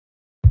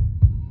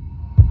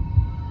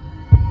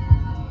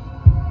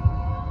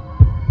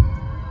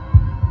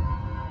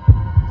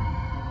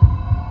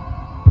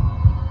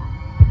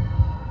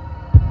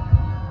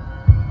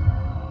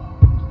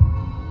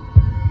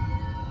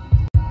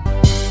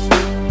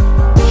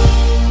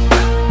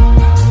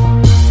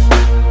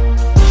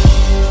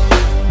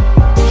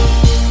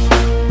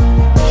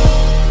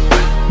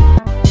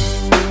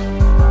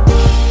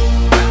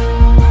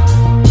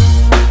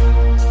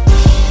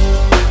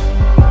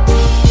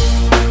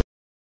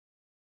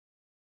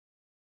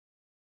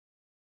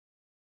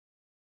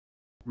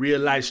real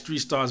life street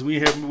stars. We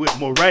here with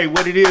Moray.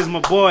 What it is,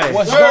 my boy?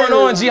 What's going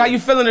on, G? How you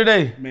feeling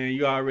today? Man,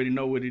 you already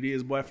know what it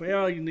is, boy. For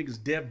all you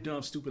niggas deaf,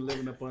 dumb, stupid,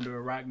 living up under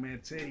a rock,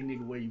 man, tell you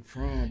nigga where you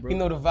from, bro. You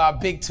know the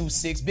vibe, Big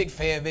 2-6, Big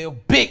Fayetteville,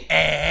 Big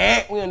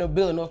We in the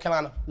building, North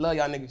Carolina. Love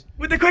y'all niggas.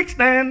 With the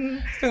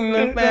quicksand.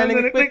 Hey,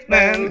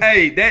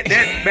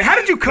 Man, how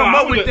did you come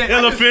up with that?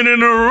 Elephant in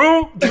the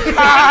room.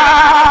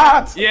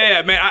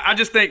 Yeah, man. I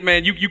just think,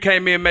 man, you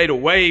came in, made a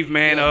wave,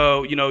 man.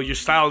 You know, your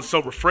style is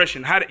so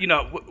refreshing. How did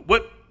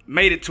what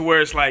made it to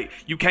where it's like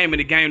you came in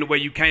the game the way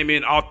you came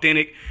in,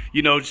 authentic,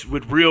 you know, just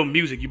with real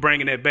music? You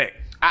bringing that back.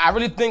 I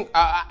really think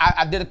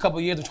I did a couple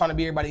of years of trying to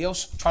be everybody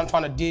else, trying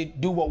to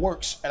do what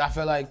works, and I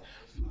feel like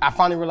I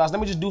finally realized, let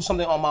me just do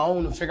something on my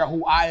own and figure out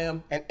who I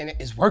am, and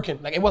it's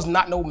working. Like, it was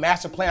not no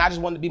master plan. I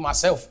just wanted to be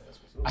myself.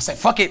 I said,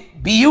 fuck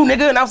it, be you,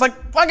 nigga. And I was like,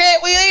 fuck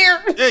it, we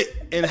here. Hey,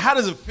 and how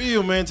does it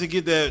feel, man, to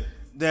get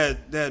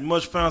that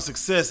much found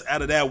success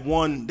out of that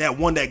one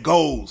that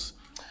goes?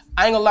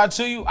 I ain't gonna lie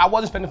to you, I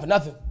wasn't spending for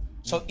nothing.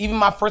 So even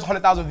my first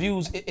 100,000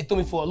 views, it threw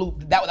me for a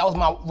loop. That was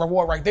my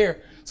reward right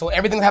there. So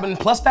everything happening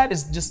plus that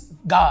is just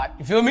God.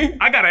 You feel me?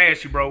 I gotta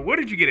ask you, bro, where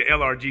did you get an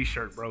LRG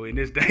shirt, bro, in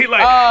this day?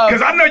 Like,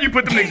 cause I know you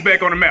put them niggas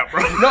back on the map,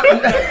 bro. No,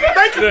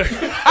 thank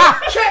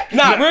you.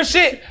 Nah, real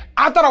shit.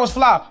 I thought I was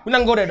fly. We're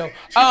not gonna go there though.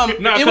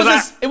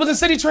 It was in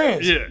City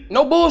Trends. Yeah.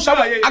 No bullshit.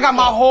 I got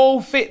my whole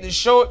fit. The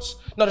shorts.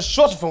 No, the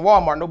shorts were from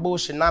Walmart. No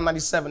bullshit.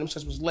 $9.97. Them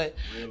shits was lit.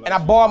 And I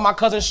borrowed my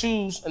cousin's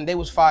shoes, and they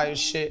was fire as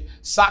shit.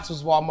 Socks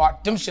was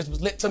Walmart. Them shits was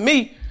lit. To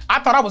me, I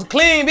thought I was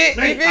clean, bitch.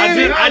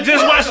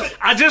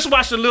 I just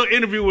watched a little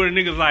interview where the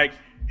niggas like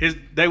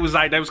they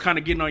was kind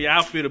of getting on your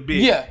outfit a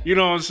bit. Yeah. You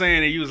know what I'm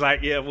saying? And you was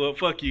like, yeah, well,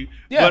 fuck you.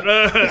 Yeah.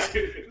 But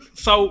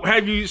so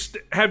have you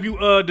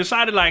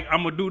decided like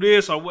I'm gonna do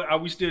this, or what, are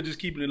we still just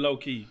keeping it low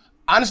key?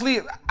 Honestly,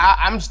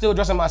 I'm still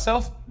dressing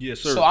myself. Yes,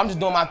 sir. So I'm just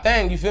doing my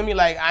thing. You feel me?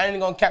 Like, I ain't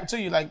gonna cap to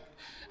you. Like,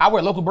 I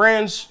wear local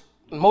brands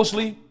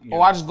mostly,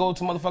 or I just go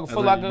to motherfucking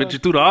Foot Locker. But you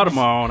threw the Audemars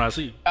on, I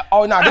see.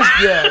 Oh, no, this,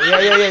 yeah.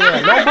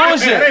 No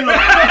bullshit.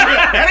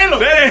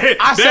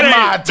 I said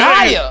my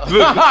attire.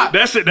 Look,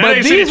 that's it. That but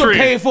ain't these were trend.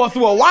 paid for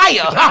through a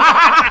wire.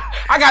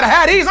 I gotta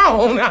have these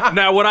on.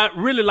 Now, what I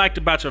really liked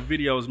about your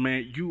videos,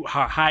 man, you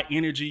are high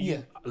energy,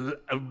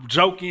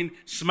 joking,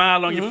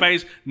 smile on your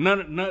face.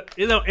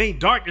 It ain't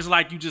dark. It's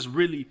like you just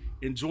really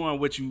enjoying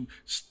what you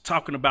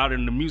talking about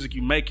in the music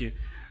you making.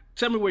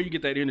 Tell me where you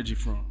get that energy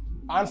from.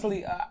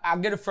 Honestly, I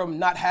get it from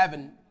not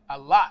having a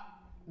lot.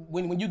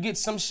 When you get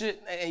some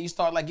shit and you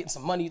start like getting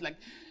some money, like,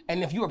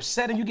 and if you're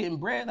upset and you getting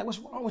bread, like, what's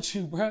wrong with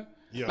you, bro?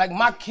 Yeah. Like,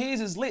 my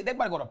kids is lit. They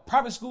about to go to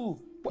private school.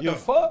 What the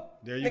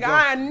fuck? There you Nigga, go.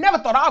 I never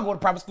thought I'd go to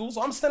private school,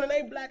 so I'm sending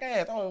a black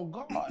ass. Oh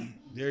God.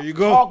 There you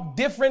go. Talk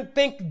different,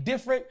 think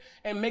different,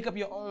 and make up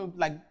your own.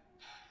 Like,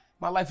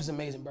 my life is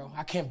amazing, bro.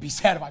 I can't be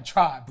sad if I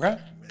tried, bro.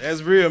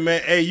 That's real,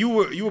 man. Hey, you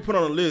were put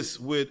on a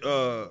list with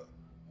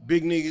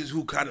big niggas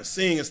who kind of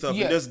sing and stuff.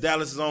 Yeah. And this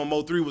Dallas's own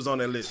Mo3 was on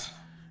that list.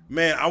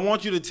 Man, I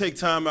want you to take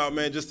time out,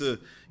 man, just to,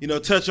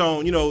 touch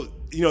on,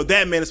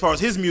 that man as far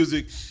as his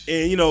music,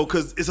 and,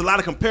 because it's a lot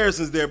of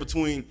comparisons there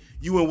between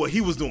you and what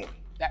he was doing.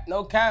 That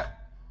no cap,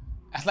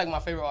 that's like my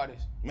favorite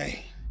artist. Man.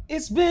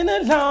 It's been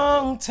a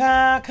long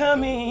time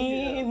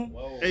coming,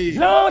 Hey.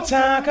 long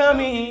time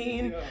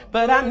coming,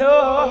 but I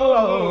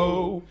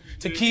know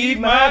to keep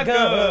my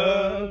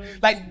gun.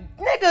 Like,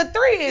 nigga,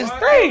 3 is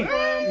 3.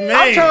 Man.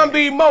 I'm trying to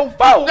be more 4.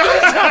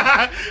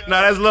 Nah,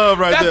 that's love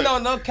right there.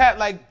 That's no cap.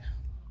 Like,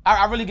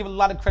 I really give a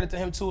lot of credit to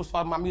him too as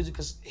far as my music,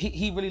 because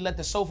he really let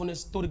the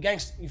soulfulness through the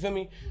gangster. You feel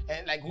me?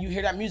 And like, when you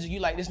hear that music,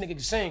 you like, this nigga can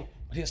sing,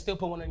 but he'll still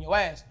put one in your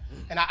ass.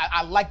 And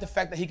I like the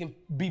fact that he can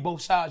be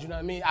both sides. You know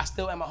what I mean? I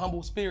still am a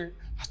humble spirit.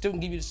 I still can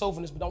give you the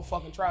soulfulness, but don't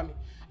fucking try me.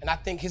 And I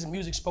think his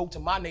music spoke to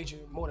my nature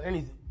more than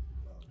anything.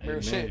 Real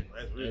shit.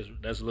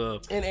 That's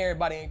love. And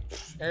everybody,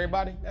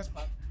 that's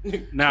my.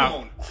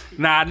 Now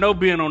I know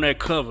being on that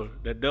cover,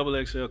 that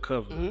XXL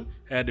cover,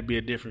 had to be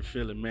a different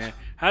feeling, man.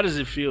 How does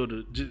it feel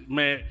to just,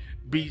 man,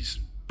 be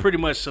pretty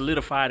much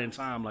solidified in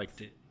time like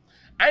that?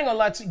 I ain't gonna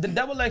lie to you, the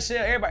XXL,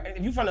 everybody,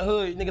 if you from the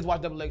hood, niggas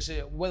watch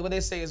XXL. What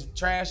they say is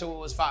trash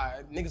or it's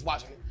fire, niggas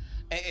watching it.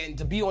 And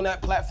to be on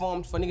that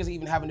platform, for niggas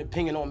even having an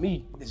opinion on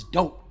me, is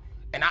dope.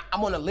 And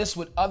I'm on a list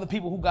with other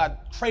people who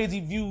got crazy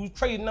views,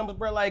 crazy numbers,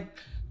 bro, like,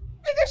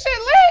 nigga, shit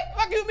lit.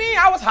 Fuck you mean?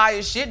 I was high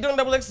as shit doing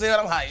XXL.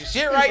 I'm high as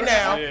shit right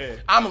now. Yeah.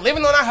 I'm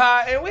living on a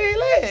high and we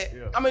lit.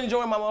 Yeah. I'm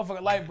enjoying my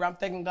motherfucking life, bro. I'm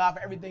thanking God for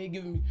everything he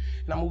giving me.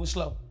 And I'm moving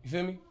slow. You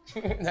feel me?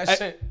 That's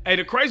shit. Hey,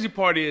 the crazy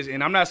part is,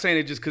 and I'm not saying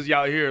it just because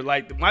y'all here,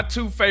 like, my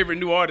 2 favorite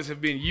new artists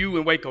have been you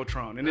and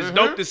Wakotron. And it's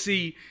dope to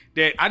see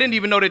that. I didn't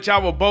even know that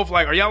y'all were both,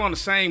 like, are y'all on the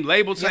same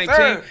label, same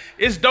team?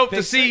 It's dope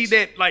to see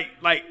that, like,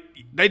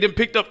 they done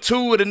picked up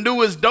 2 of the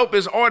newest,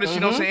 dopest artists,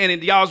 you know what I'm saying?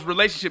 And y'all's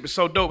relationship is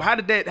so dope. How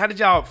did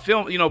y'all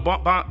film,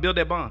 build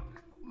that bond?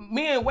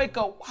 Me and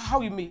Waco, how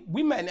we meet?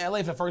 We met in LA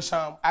for the first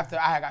time after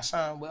I had got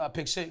signed with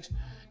Pick 6.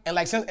 And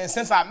like,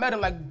 since I met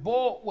him, like,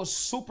 Bull was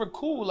super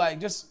cool, like,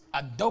 just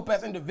a dope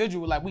ass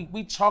individual. Like,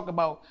 we talk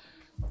about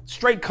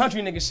straight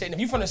country nigga shit. And if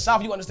you from the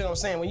South, you understand what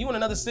I'm saying. When you in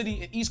another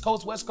city, East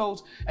Coast, West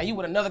Coast, and you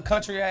with another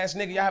country ass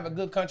nigga, y'all have a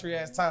good country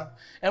ass time.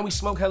 And we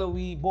smoke hella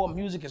weed. Boy,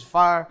 music is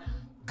fire.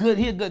 Good,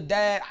 he a good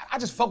dad. I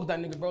just fuck with that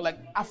nigga, bro. Like,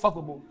 I fuck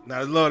with Boo. Nah,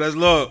 that's love. That's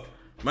love.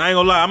 Man, I ain't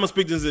gonna lie. I'm gonna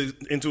speak this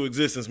into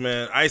existence,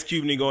 man. Ice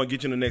Cube need to go and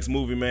get you in the next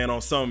movie, man,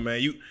 on something,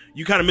 man.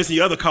 You kind of missing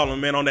your other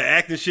calling, man, on that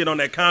acting shit, on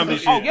that comedy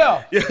shit. Oh,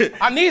 yeah.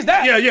 I needs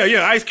that.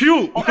 Yeah. Ice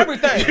Cube. On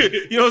everything.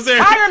 You know what I'm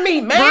saying? Hire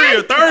me, man.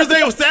 Real.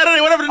 Thursday or Saturday,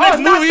 whatever the next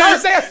movie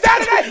is. Thursday or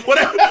Saturday.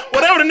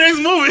 whatever the next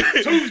movie.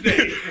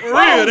 Tuesday. Real.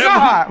 Oh,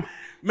 God.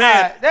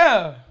 Man,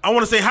 yeah. I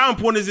want to say, how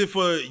important is it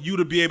for you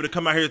to be able to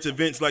come out here to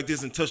events like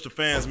this and touch the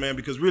fans, man?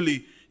 Because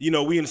really, you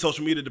know, we in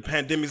social media, the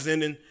pandemic's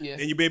ending,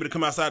 and you be able to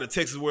come outside of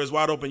Texas where it's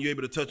wide open, you're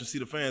able to touch and see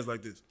the fans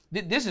like this.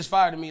 This is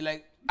fire to me.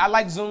 Like, I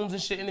like Zooms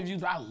and shit,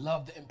 interviews, but I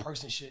love the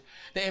in-person shit.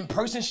 The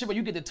in-person shit where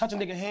you get to touch a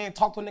nigga hand,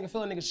 talk to a nigga,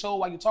 feel a nigga soul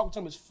while you talking to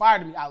him is fire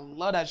to me. I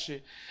love that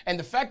shit. And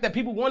the fact that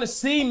people want to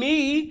see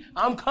me,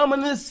 I'm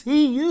coming to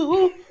see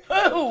you.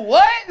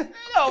 What? The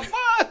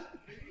fuck?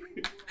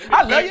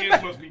 I love you.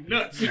 Must be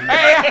nuts.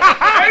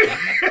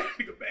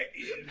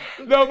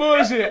 No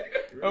bullshit.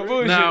 No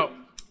bullshit. Now,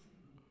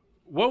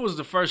 what was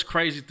the first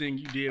crazy thing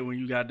you did when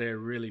you got that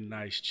really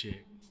nice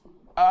chick?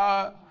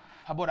 I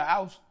bought a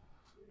house.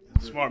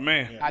 Smart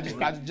man. I just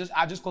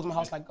closed my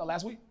house like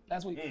last week.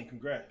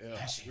 Congrats.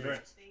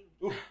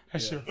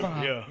 That shit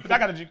fine. Yeah. But I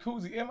got a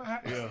jacuzzi in my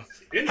house.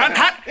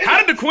 Yeah.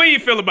 How did the queen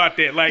feel about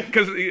that? Like,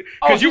 because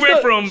you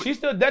went from. She's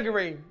still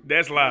decorating.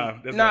 That's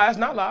live. That's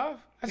not live.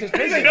 That's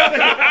expensive.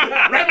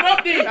 Wrap it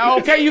up then.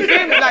 Okay, you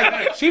feel me?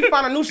 Like, she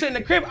found a new shit in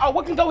the crib. Oh,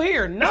 what can go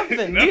here?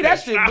 Nothing. Leave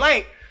that shit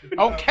blank.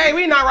 Okay,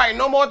 we not writing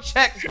no more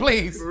checks,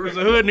 please. There's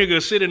a hood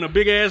nigga sit in a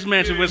big ass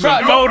mansion with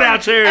some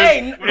fold-out chairs.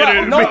 Hey,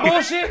 bro, no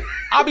bullshit.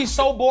 I'll be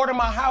so bored in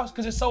my house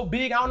because it's so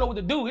big, I don't know what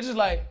to do. It's just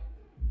like,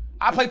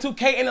 I play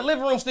 2K in the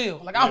living room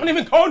still. Like, I don't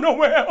even go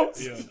nowhere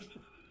else.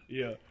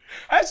 Yeah.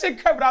 That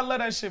shit crazy, but I love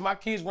that shit. My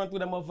kids run through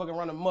that motherfucker,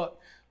 run amok.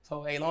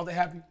 So, hey, as long as they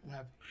happy, I'm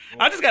happy.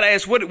 I just gotta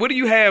ask, what do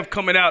you have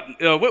coming out?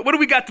 What do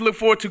we got to look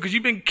forward to? Because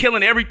you've been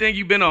killing everything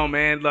you've been on,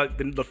 man. Like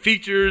the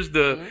features,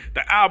 the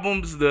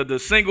albums, the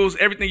singles,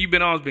 everything you've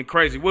been on has been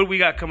crazy. What do we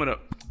got coming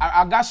up?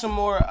 I got some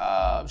more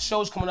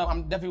shows coming up.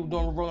 I'm definitely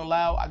doing Rolling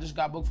Loud. I just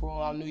got booked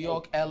for New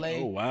York, LA.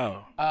 Oh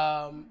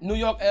wow. New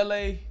York,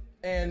 LA,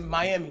 and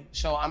Miami.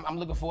 So I'm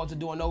looking forward to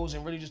doing those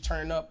and really just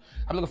turning up.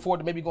 I'm looking forward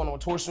to maybe going on a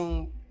tour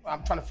soon.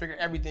 I'm trying to figure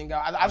everything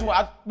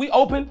out. We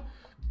open,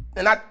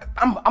 and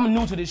I'm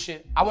new to this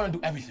shit. I want to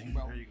do everything,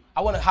 bro. I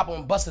want to hop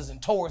on buses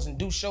and tours and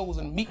do shows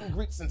and meet and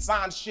greets and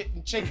sign shit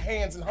and shake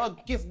hands and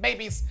hug, kiss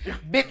babies,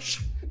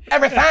 bitch,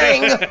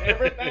 everything.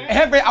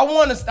 I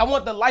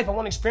want the life. I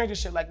want to experience this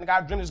shit. Like, nigga,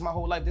 I've dreamed this my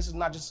whole life. This is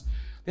not just,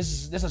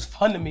 this is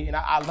fun to me, and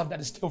I love that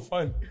it's still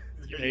fun.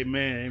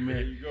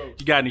 Amen.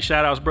 You got any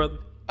shout outs, brother?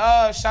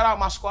 Shout out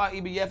my squad,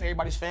 EBF,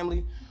 everybody's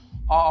family.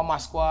 All my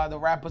squad, the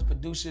rappers,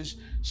 producers.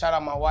 Shout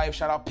out my wife.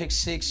 Shout out Pick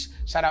 6.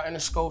 Shout out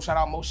Interscope. Shout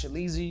out Moshe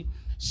Leezy.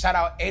 Shout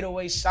out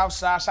 808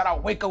 Southside. Shout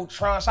out Waco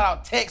Tron. Shout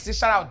out Texas.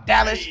 Shout out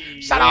Dallas.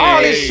 Shout out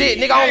all this shit,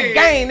 nigga, on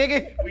game,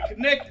 nigga. We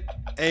connected.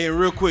 Hey,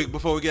 real quick,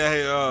 before we get out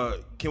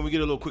here, can we get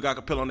a little quick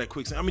acapella on that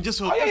quicksand? I mean, just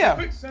so. Oh,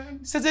 yeah.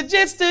 Since it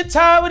just stood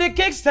tall with a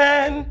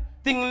kickstand,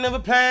 thinking of a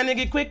plan to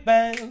get quick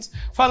bands,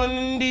 falling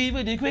in deep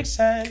with the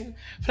quicksand.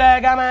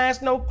 Flag on my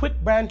ass, no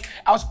quick brand.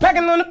 I was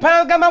packing on the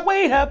pounds, got my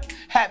weight up.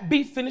 Had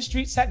beef in the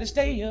streets, had to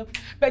stay up.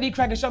 Betty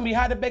Cracker showed me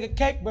how to bake a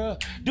cake, bro.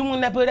 Doing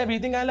that, put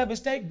everything I love at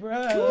stake, bro.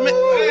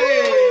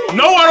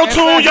 No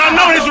auto-tune, y'all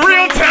know it's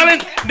real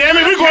talent. Damn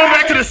it, we going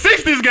back to the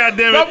 60s,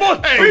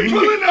 goddammit. Hey, we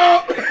pulling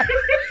up.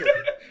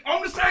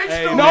 On the same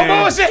story. No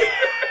bullshit.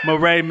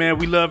 Murray, man,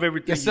 we love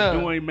everything Yes, you're sir.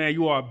 doing, man.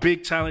 You are a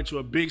big talent. You're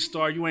a big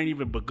star. You ain't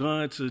even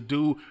begun to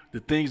do the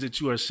things that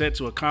you are set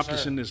to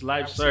accomplish in this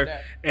life, sir.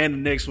 that. And the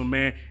next one,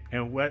 man.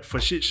 And what for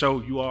shit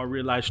show, you are a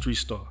real life street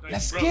star.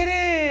 Let's get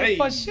it.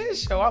 For shit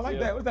show. I like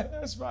that.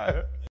 That's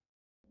right.